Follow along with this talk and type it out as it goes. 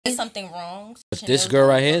There's something wrong. But this girl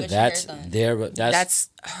right here, that's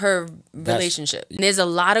her relationship. And there's a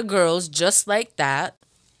lot of girls just like that.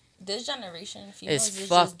 This generation, females is is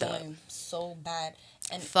fucked just up. doing so bad.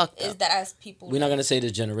 And Fucked is up. that as people... We're not going to say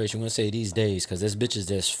this generation. We're going to say these days because there's bitches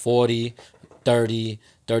that's 40, 30,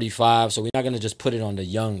 35. So we're not going to just put it on the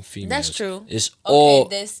young females. That's true. It's Okay, all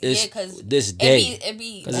this day. Because it's not this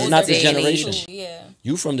day and age. generation. Yeah.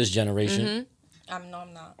 You from this generation. I'm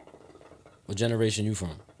not. What generation you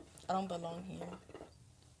from? I don't belong here.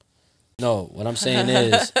 No, what I'm saying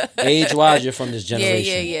is, age-wise, you're from this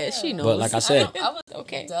generation. Yeah. She knows. But like I said, I was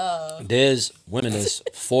Okay. Duh. there's women that's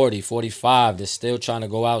 40, 45 that's still trying to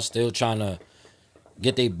go out, still trying to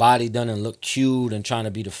get their body done and look cute and trying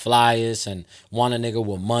to be the flyest and want a nigga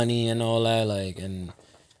with money and all that. Like, and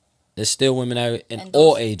there's still women out in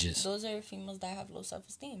all ages. Those are females that have low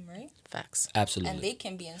self-esteem, right? Facts. Absolutely. And they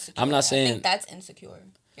can be insecure. I'm not saying... I think that's insecure.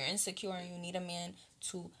 You're insecure and you need a man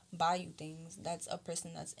to buy you things. That's a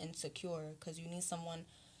person that's insecure because you need someone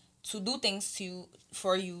to do things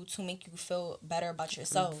for you to make you feel better about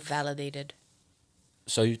yourself. Validated.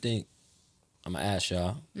 So you think, I'm going to ask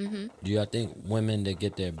y'all, do y'all think women that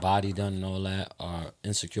get their body done and all that are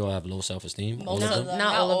insecure, have low self-esteem? Most of them.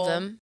 Not all of them.